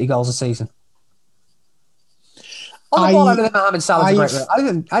scores 30 goals a season. On the ball, I don't think Mohamed Salah's a great dribbler. I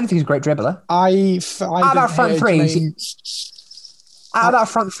don't think he's a great dribbler. Out of that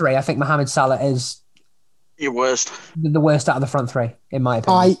front three, I think Mohamed Salah is your worst. The worst out of the front three, in my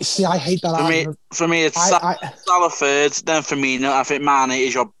opinion. I hate that. For me, it's Salah third, then Firmino. I think Mane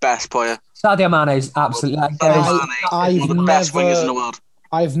is your best player. Sadio Mane is absolutely one of the best wingers in the world.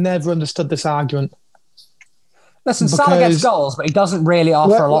 I've never understood this argument. Listen, Salah gets goals, but he doesn't really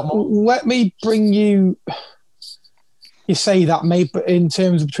offer a lot more. Let me bring you. You say that, mate, but in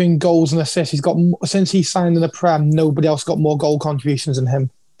terms of between goals and assists, he's got, since he signed in the Prem, nobody else got more goal contributions than him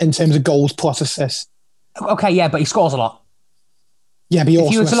in terms of goals plus assists. Okay, yeah, but he scores a lot. Yeah, but he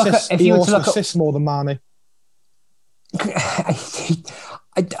also assists more than Mane.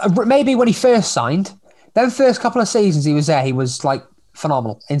 Maybe when he first signed, then first couple of seasons he was there, he was like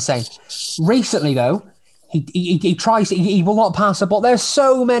phenomenal, insane. Recently, though, he tries. He will not pass the ball. There's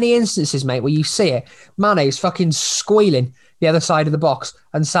so many instances, mate, where you see it. Mane is fucking squealing the other side of the box,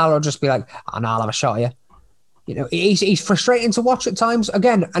 and Salah will just be like, "Oh no, I'll have a shot at you." He's frustrating to watch at times.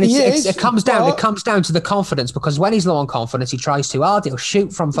 Again, and it comes down to the confidence, because when he's low on confidence, he tries too hard. He'll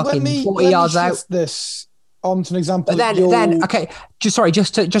shoot from fucking 40 yards out. This on to an example. But then, okay, just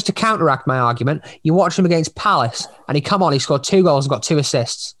to counteract my argument, you watch him against Palace, and he scored 2 goals and got 2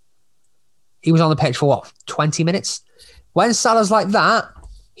 assists. He was on the pitch for 20 minutes? When Salah's like that,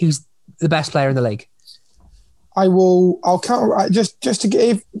 he's the best player in the league. I'll counter, just to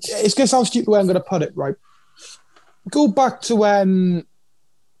give, it's going to sound stupid the way I'm going to put it, right? Go back to when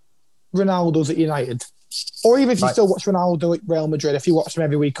Ronaldo's at United. Or even if you still watch Ronaldo at Real Madrid, if you watch him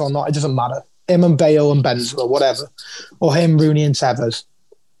every week or not, it doesn't matter. Him and Bale and Benzema, whatever. Or him, Rooney and Tevez.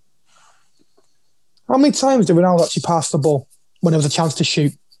 How many times did Ronaldo actually pass the ball when there was a chance to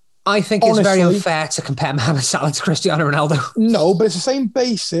shoot? I think it's very unfair to compare Mohamed Salah to Cristiano Ronaldo. No, but it's the same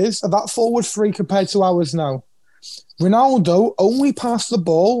basis of that forward three compared to ours now. Ronaldo only passed the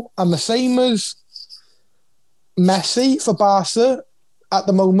ball, and the same as Messi for Barca at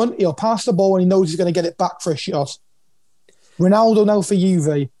the moment, he'll pass the ball and he knows he's going to get it back for a shot. Ronaldo now for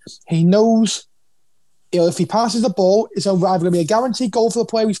Juve, he knows if he passes the ball, it's either going to be a guaranteed goal for the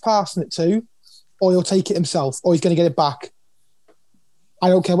player he's passing it to, or he'll take it himself, or he's going to get it back. I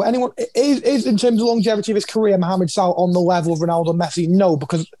don't care what anyone is in terms of longevity of his career. Mohamed Salah on the level of Ronaldo and Messi? No,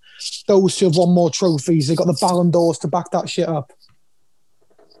 because those two have won more trophies. They got the Ballon d'Ors to back that shit up.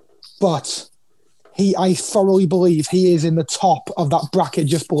 But I thoroughly believe he is in the top of that bracket,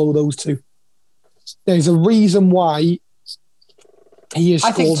 just below those two. There's a reason why he has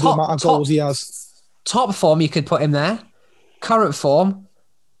scored the amount of goals he has. Top form, you could put him there. Current form,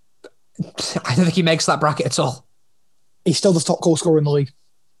 I don't think he makes that bracket at all. He's still the top goal scorer in the league.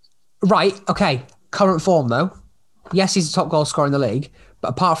 Right, okay. Current form, though. Yes, he's the top goal scorer in the league, but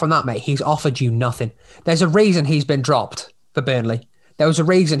apart from that, mate, he's offered you nothing. There's a reason he's been dropped for Burnley. There was a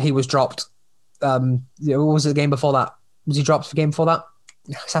reason he was dropped. What was it, the game before that? Was he dropped for the game before that?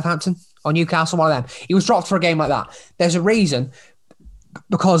 Southampton? Or Newcastle? One of them. He was dropped for a game like that. There's a reason,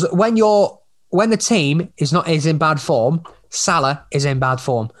 because when the team is in bad form, Salah is in bad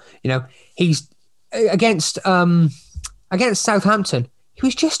form. He's against Southampton, he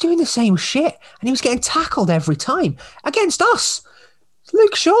was just doing the same shit and he was getting tackled every time. Against us,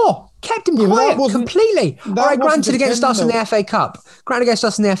 Luke Shaw kept him quiet completely. All right, granted against us in the FA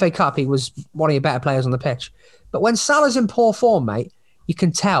Cup. He was one of your better players on the pitch. But when Salah's in poor form, mate, you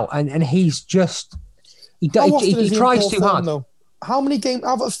can tell. And he's just... He tries too hard. Though? How many games...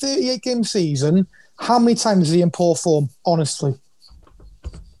 Out of a 38-game season, how many times is he in poor form, honestly?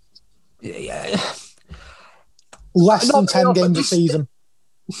 Yeah. Less than 10 games a season.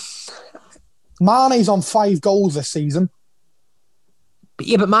 Mane's on 5 goals this season.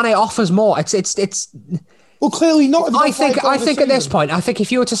 But Mane offers more. It's. Well, clearly not. I think at this point,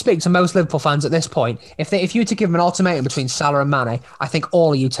 if you were to speak to most Liverpool fans at this point, if you were to give them an ultimatum between Salah and Mane, I think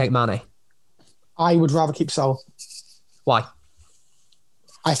all of you take Mane. I would rather keep Salah. Why?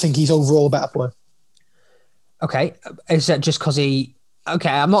 I think he's overall a better player. Okay, is that just because he? Okay,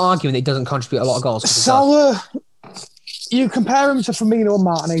 I'm not arguing that he doesn't contribute a lot of goals. Salah. You compare him to Firmino and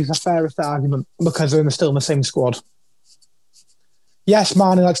Mane is the fairest argument because they're still in the same squad. Yes,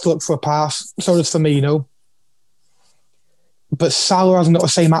 Mane likes to look for a pass, so does Firmino. But Salah hasn't got the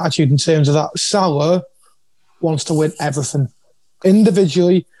same attitude in terms of that. Salah wants to win everything,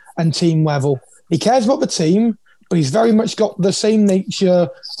 individually and team level. He cares about the team, but he's very much got the same nature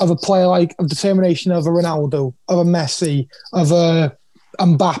of a player of determination of a Ronaldo, of a Messi, of a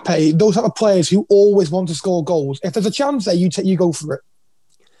Mbappe, those type of players who always want to score goals. If there's a chance there, you go for it.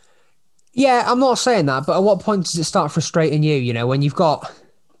 Yeah, I'm not saying that, but at what point does it start frustrating you? When you've got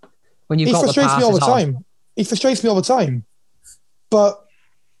He frustrates me all the time. He frustrates me all the time. But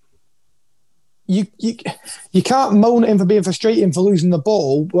you can't moan at him for being frustrating for losing the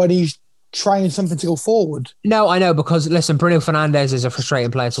ball when he's trying something to go forward. No, I know, because listen, Bruno Fernandes is a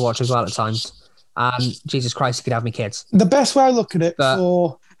frustrating player to watch as well at times. Jesus Christ, he could have me kids. The best way I look at it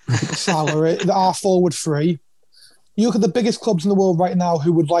for Salah, our forward three, you look at the biggest clubs in the world right now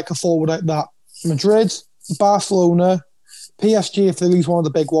who would like a forward like that. Madrid, Barcelona, PSG if they lose one of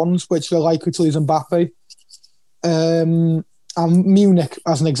the big ones, which they're likely to lose Mbappe. And Munich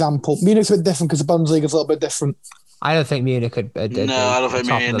as an example. Munich's a bit different because the Bundesliga is a little bit different. I don't think Munich could... I don't think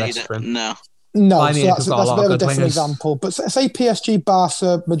Munich either. No, so that's a bit of a different example. But say PSG,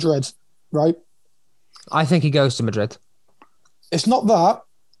 Barca, Madrid, right? I think he goes to Madrid. It's not that.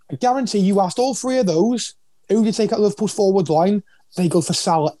 I guarantee you asked all three of those, who do you take out Liverpool's forward line? They go for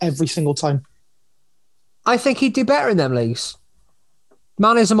Salah every single time. I think he'd do better in them leagues.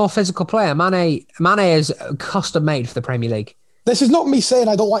 Mane is a more physical player. Mane is custom made for the Premier League. This is not me saying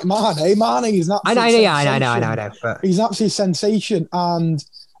I don't like Mane. Mane is an absolute sensation. I know. But... He's an absolute sensation and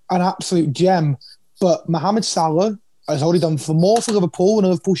an absolute gem. But Mohamed Salah has already done more for Liverpool in a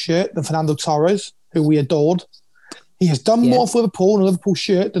Liverpool shirt than Fernando Torres, who we adored. He has done more for Liverpool in a Liverpool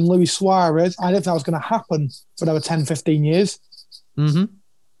shirt than Luis Suarez. I don't think that was going to happen for another 10, 15 years. Mm-hmm.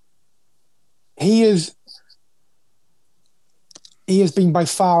 He has been by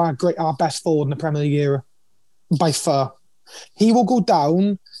far our best forward in the Premier League era. By far. He will go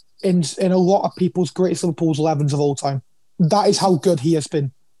down in a lot of people's greatest Liverpool's 11s of all time. That is how good he has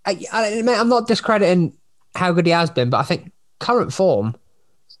been. I'm not discrediting how good he has been, but I think current form,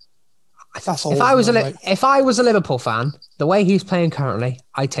 That's all. If I was a Liverpool fan, the way he's playing currently,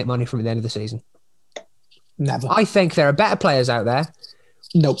 I'd take money from at the end of the season. Never. I think there are better players out there.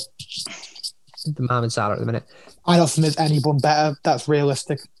 Nope. The Mohamed Salah at the minute. I don't think there's anyone better that's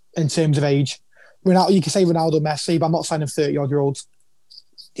realistic in terms of age. Ronaldo, you can say Ronaldo, Messi, but I'm not signing 30-odd-year-olds.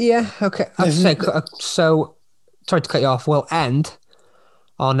 Yeah, okay. I'd say, so, sorry to cut you off. We'll end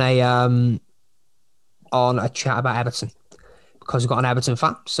on a chat about Everton because we've got an Everton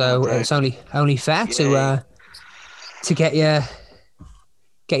fan. So it's only fair to get your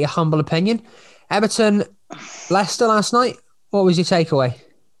humble opinion. Everton, Leicester last night. What was your takeaway?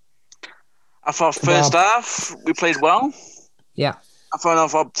 I thought first half we played well. Yeah. I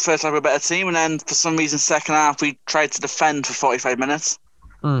thought first half we were a better team, and then for some reason second half we tried to defend for 45 minutes.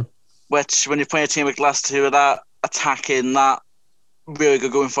 Which, when you're playing a team like Leicester who are that attacking, that really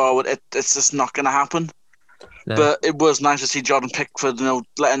good going forward, it's just not going to happen. No. But it was nice to see Jordan Pickford,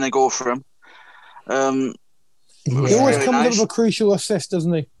 letting it go for him. He always comes up with a crucial assist,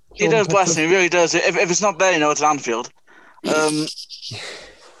 doesn't he? He does, bless him. He really does. If it's not there, it's Anfield. But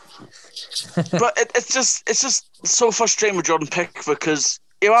it's just so frustrating with Jordan Pickford because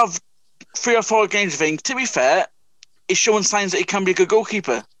you have 3 or 4 games. I think, to be fair, he's showing signs that he can be a good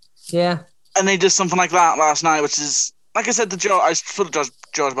goalkeeper. Yeah. And they did something like that last night, which is, like I said to George, I spoke to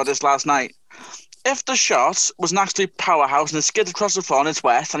George about this last night. If the shot was an absolute powerhouse and it skids across the floor and it's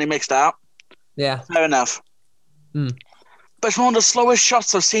wet and he makes that, fair enough. But it's one of the slowest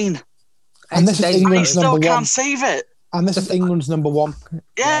shots I've seen. And this is England's number 1. Can't save it. And this is England's number 1.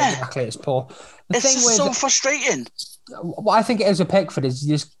 Yeah. Exactly, it's poor. It's just so frustrating. What I think it is with Pickford is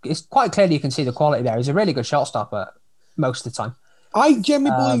it's quite clearly you can see the quality there. He's a really good shot stopper most of the time. I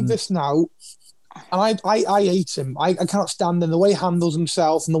genuinely believe this now, and I hate him. I cannot stand him. The way he handles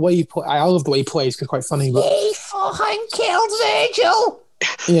himself and the way I love the way he plays because it's quite funny. But he fucking killed Virgil.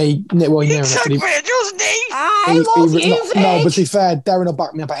 Yeah, he took Virgil's knee. I love you, Virgil. No, but to be fair, Darren will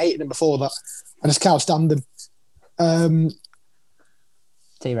back me up. I hated him before that. I just can't stand him.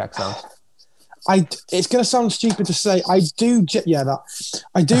 T-Rex sounds. It's going to sound stupid to say. I do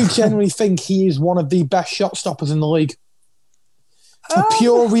genuinely think he is one of the best shot stoppers in the league. A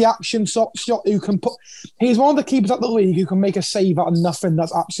pure reaction shot who can put. He's one of the keepers at the league who can make a save out of nothing.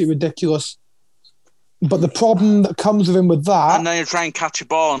 That's absolutely ridiculous. But the problem that comes with him with that, and then you try and catch a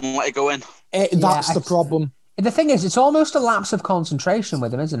ball and let it go in. That's the problem. The thing is, it's almost a lapse of concentration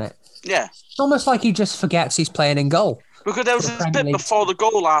with him, isn't it? Yeah. It's almost like he just forgets he's playing in goal. Because there was a bit before the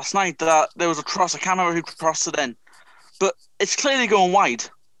goal last night that there was a cross. I can't remember who crossed it in, but it's clearly going wide.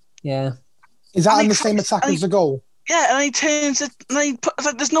 Yeah. Is that in the same attack as the goal? Yeah, and he turns it, and it's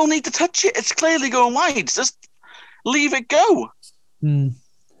like there's no need to touch it. It's clearly going wide. Just leave it go. The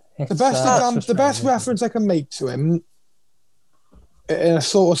best reference I can make to him in a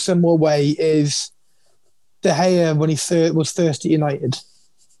sort of similar way is De Gea when he was first at United.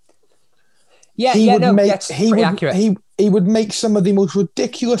 He would make some of the most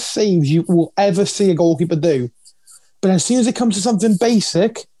ridiculous saves you will ever see a goalkeeper do. But as soon as it comes to something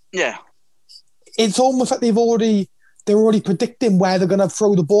basic, it's almost like they're already predicting where they're going to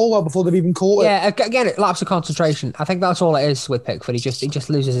throw the ball out before they've even caught it. Yeah, again, it lapse of concentration. I think that's all it is with Pickford. He just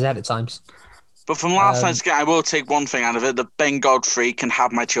loses his head at times. But from last night's game, I will take one thing out of it: that Ben Godfrey can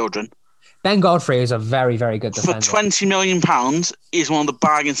have my children. Ben Godfrey is a very, very good defender. For £20 million, he's one of the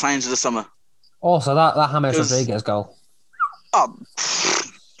bargain signs of the summer. Also, that James Rodriguez goal. Oh,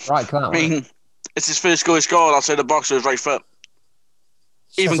 right, come on. I mean, it's his first goal he scored outside the box with his right foot.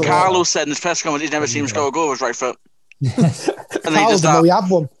 Even Carlo said in his press conference he's never seen him score a goal with his right foot. And he just we had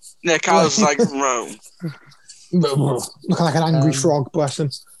one. Yeah, Carlos was like, bro. Looking like an angry frog, bless him.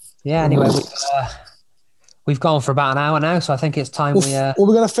 Yeah, anyway, we've gone for about an hour now, so I think it's time what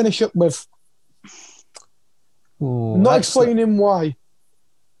we're going to finish up with. Not explaining why.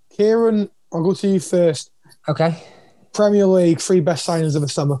 Kieran, I'll go to you first. Okay. Premier League, 3 best signings of the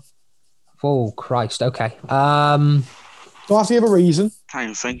summer. Oh, Christ, okay. Don't have to give a reason. I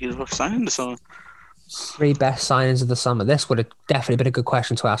don't think he's signing the summer. 3 best signings of the summer. This would have definitely been a good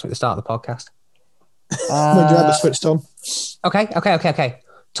question to ask me at the start of the podcast. When you had the switch on. Okay.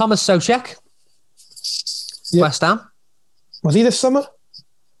 Thomas Souček, West Ham. Was he this summer?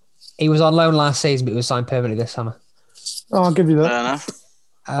 He was on loan last season, but he was signed permanently this summer. Oh, I'll give you that. Fair enough.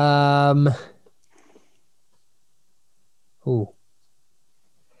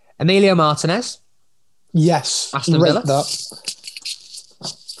 Emilio Martinez. Yes. Aston Villa. That.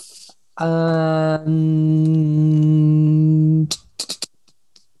 And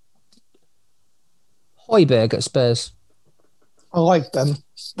Højbjerg at Spurs. I like them.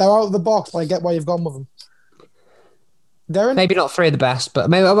 They're out of the box, but I get why you've gone with them. Maybe not three of the best, but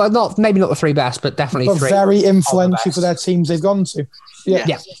maybe not the three best, but definitely three. Very influential for their teams they've gone to.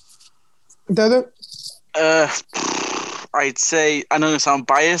 Yeah. Dodo? I'd say, I know I sound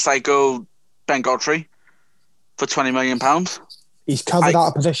biased, I go Ben Godfrey for £20 million. He's covered out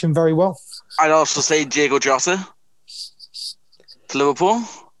of position very well. I'd also say Diego Jota to Liverpool,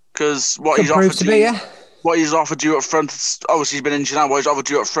 because what he's offered you up front, obviously he's been injured now, what he's offered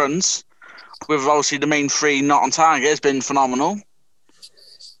you up front, with obviously the main three not on target, has been phenomenal.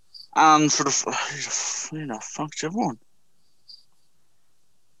 And for fuck's the other one?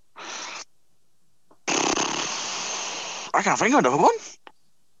 I can't think of another one.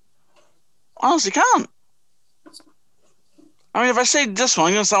 Honestly, can't. I mean, if I say this one,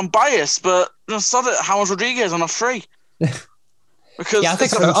 I'm going to sound biased, but just sod it, James Rodriguez on a free. Because I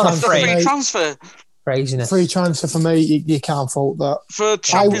think on a free transfer. Craziness. Free transfer for me, you can't fault that. For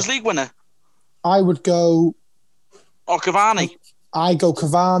Champions League winner. I would go... Or Cavani. I go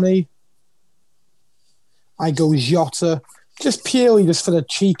Cavani. I go Jota. Just purely for the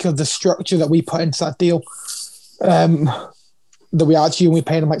cheek of the structure that we put into that deal. That we actually only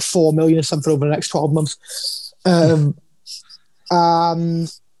paying him like $4 million or something over the next 12 months. And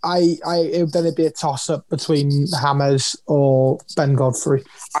it'd be a toss-up between James or Ben Godfrey.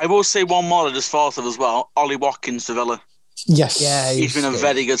 I will say one more I just thought of as well. Ollie Watkins for Villa. Yes. Yeah, he's been a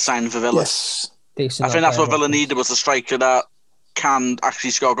very good signing for Villa. Yes. I think that's what Villa needed, was a striker that can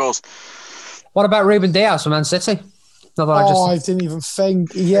actually score goals. What about Ruben Dias from Man City? I didn't even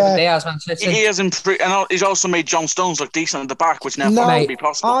think. Yeah, Diaz, Man City. He has improved, and he's also made John Stones look decent at the back, which never thought would be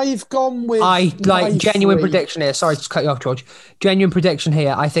possible. I've gone with. Genuine prediction here. Sorry to cut you off, George. Genuine prediction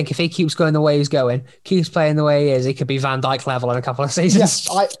here. I think if he keeps going the way he's going, keeps playing the way he is, he could be Van Dijk level in a couple of seasons.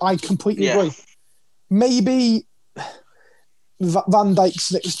 Yes, I completely agree. Maybe Van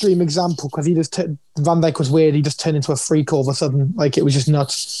Dijk's an extreme example because Van Dijk was weird. He just turned into a freak all of a sudden. Like, it was just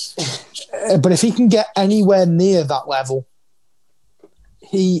nuts. But if he can get anywhere near that level,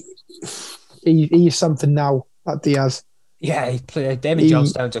 he is something now at Diaz. Yeah, Damien John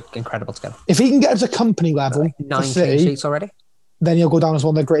Stones are incredible together. If he can get to company level, like 9 clean sheets already, then he'll go down as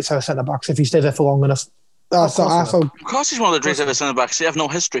one of the greatest ever centre backs if he stays there for long enough. Of course, he's one of the greatest ever centre backs. They have no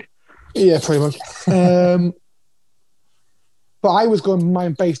history. Yeah, pretty much. But I was going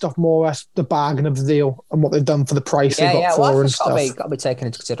mine based off more or less the bargain of the deal and what they've done for the price they got for and stuff. Got to be taken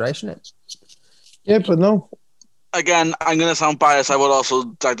into consideration. Yeah, but no. Again, I'm going to sound biased. I would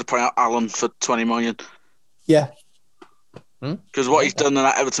also like to point out Allen for 20 million. Yeah. Because what he's done in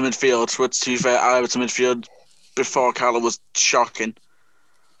that Everton midfield, which, to be fair, our Everton midfield before Carlo was shocking.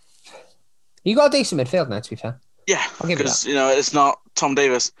 You got a decent midfield now, to be fair. Yeah, because, it's not Tom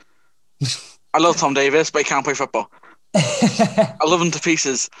Davis. I love Tom Davis, but he can't play football. I love him to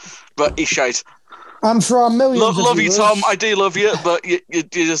pieces, but he's shite. And for our millions love you, Tom. I do love you, but you're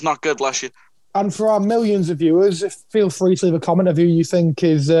just not good, bless you. And for our millions of viewers, feel free to leave a comment of who you think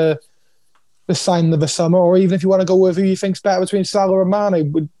is the sign of the summer, or even if you want to go with who you think's better between Salah and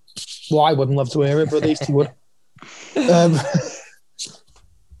Mane. I wouldn't love to hear it, but at least you would.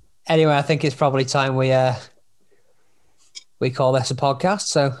 Anyway, I think it's probably time we call this a podcast.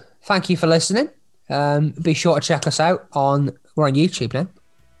 So thank you for listening. Be sure to check us out we're on YouTube now.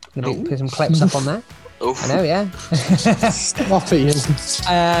 Gonna put some clips up on there. I know, yeah. Stop it,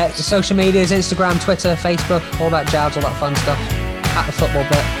 social medias, Instagram, Twitter, Facebook, all that jazz, all that fun stuff. At the football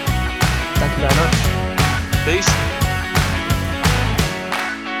bit. Thank you very much. Peace.